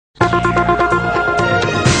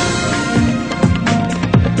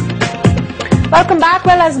Welcome back.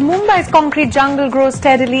 Well, as Mumbai's concrete jungle grows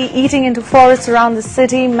steadily, eating into forests around the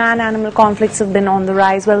city, man-animal conflicts have been on the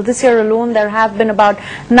rise. Well, this year alone, there have been about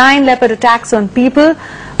 9 leopard attacks on people.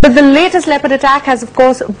 But the latest leopard attack has, of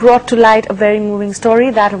course, brought to light a very moving story,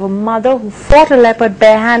 that of a mother who fought a leopard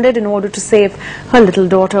barehanded in order to save her little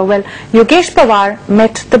daughter. Well, Yogesh Pawar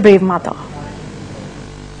met the brave mother.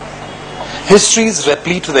 History is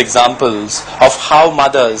replete with examples of how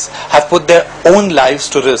mothers have put their own lives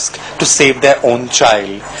to risk to save their own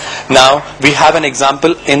child. Now, we have an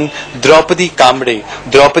example in Draupadi Kamde.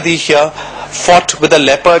 Draupadi here fought with a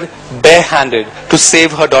leopard barehanded to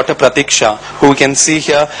save her daughter Pratiksha, who we can see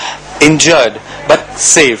here injured but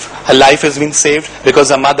safe. Her life has been saved because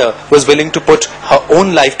her mother was willing to put her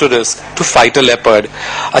own life to risk to fight a leopard.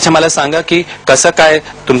 अच्छा, मला सांगा की कसं काय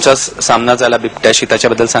तुमचा सामना झाला बिबट्याशी,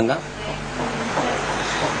 त्याच्याबद्दल सांगा.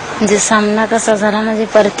 म्हणजे सामना कसा झाला, म्हणजे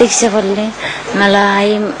प्रतीक्षा बोलली मला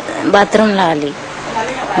आई बाथरूमला आली,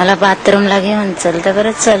 मला बाथरूमला घेऊन चल, तर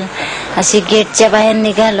बरं चल अशी गेटच्या बाहेर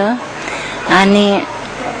निघालो. आणि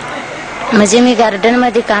म्हणजे मी गार्डन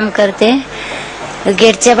मध्ये काम करते,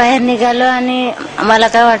 गेटच्या बाहेर निघालो आणि मला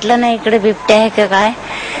काय वाटलं नाही इकडे बिबट्या आहे का काय.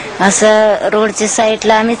 असं रोडच्या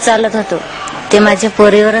साईडला आम्ही चालत होतो, ते माझ्या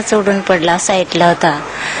पोरीवरच उडून पडला, साईडला होता.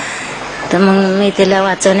 तर मग मी तिला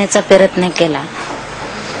वाचवण्याचा प्रयत्न केला.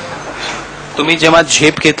 तुम्ही जेव्हा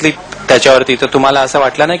झेप घेतली त्याच्यावरती, तर तुम्हाला असं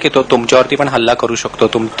वाटलं नाही की तो तुमच्यावरती पण हल्ला करू शकतो,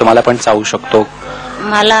 तुम्हाला पण चावू शकतो?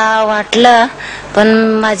 मला वाटलं, पण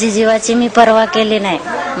माझी जीवाची मी पर्वा केली नाही.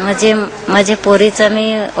 म्हणजे माझ्या पोरीचा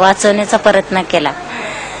मी वाचवण्याचा प्रयत्न केला.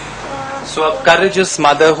 So a courageous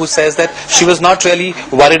mother who says that she was not really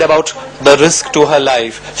worried about the risk to her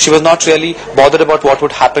life. She was not really bothered about what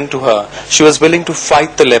would happen to her. She was willing to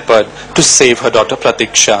fight the leopard to save her daughter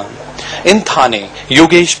Pratiksha. In Thane,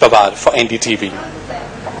 Yogesh Pawar for NDTV.